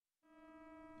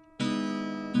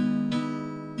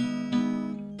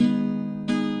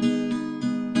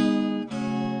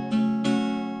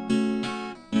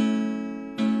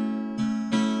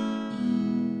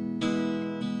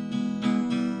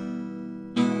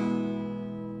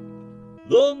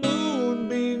The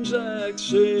moonbeams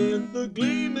accent the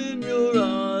gleam in your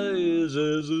eyes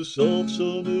as the soft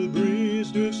summer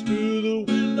breeze drifts through the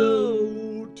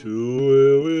window to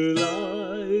where we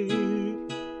lie.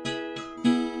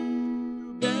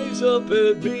 You gaze up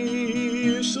at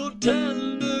me so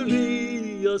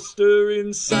tenderly, I stir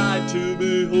inside to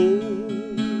behold,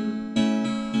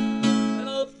 and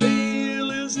I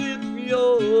feel as if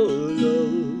your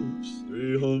love's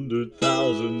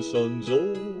 300,000 suns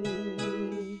old.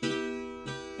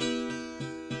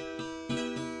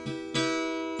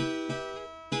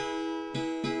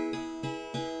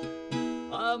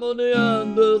 I'm a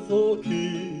Neanderthal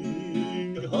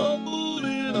king, humbled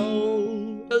in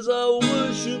awe, as I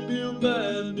worship you,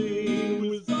 banding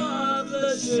with my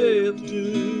flesh scepter.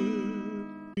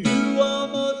 You are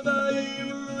my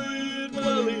favorite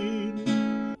dwelling,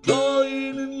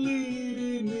 drawing and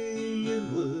leading me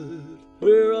inward,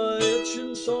 where I etch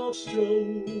in soft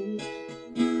strokes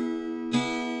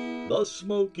the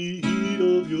smoky heat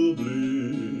of your bliss,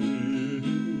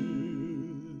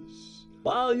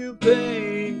 while you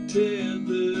paint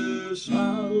tender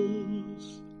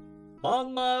smiles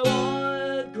on my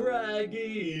white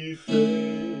craggy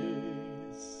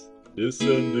face,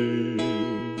 descending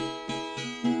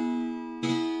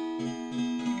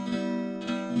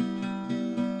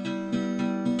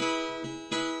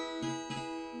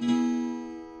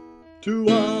to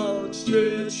heart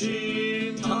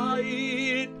stretching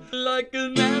tight like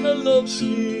an antelope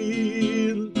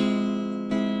skin,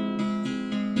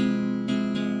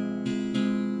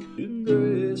 in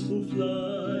graceful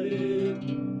flight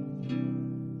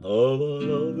of our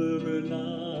love every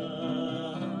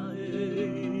night,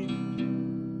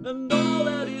 and all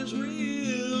that is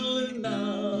real and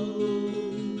now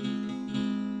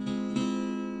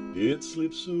it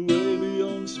slips away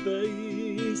beyond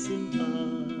space and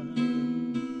time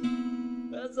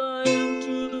as I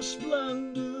enter the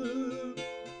splendor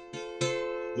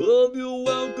of your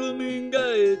welcoming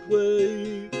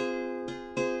gateway,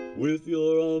 with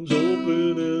your arms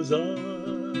open as I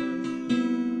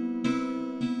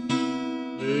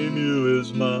name you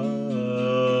as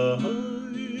mine,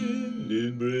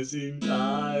 embracing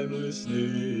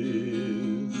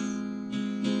timelessness,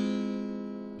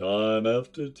 time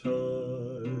after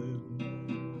time,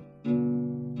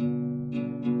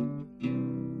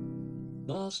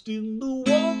 lost in the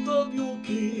warmth of your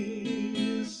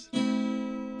kiss.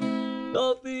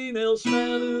 Nothing else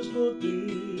matters but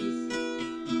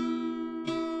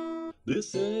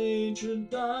this ancient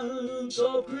dance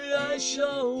of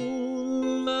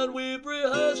creation that we've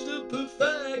rehearsed to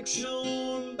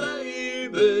perfection,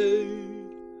 baby.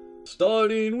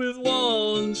 Starting with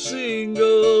one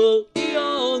single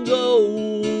eons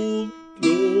old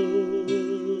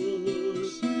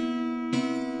thrust,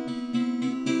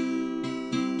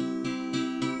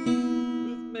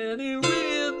 with many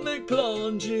rhythmic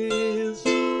plunges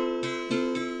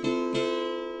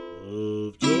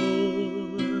of joy.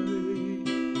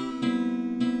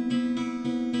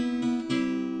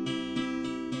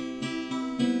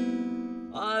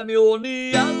 I'm your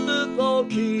Neanderthal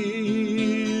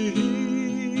king,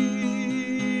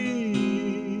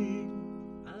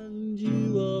 and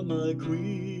you are my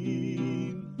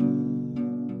queen,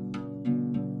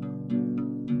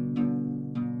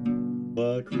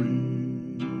 my queen.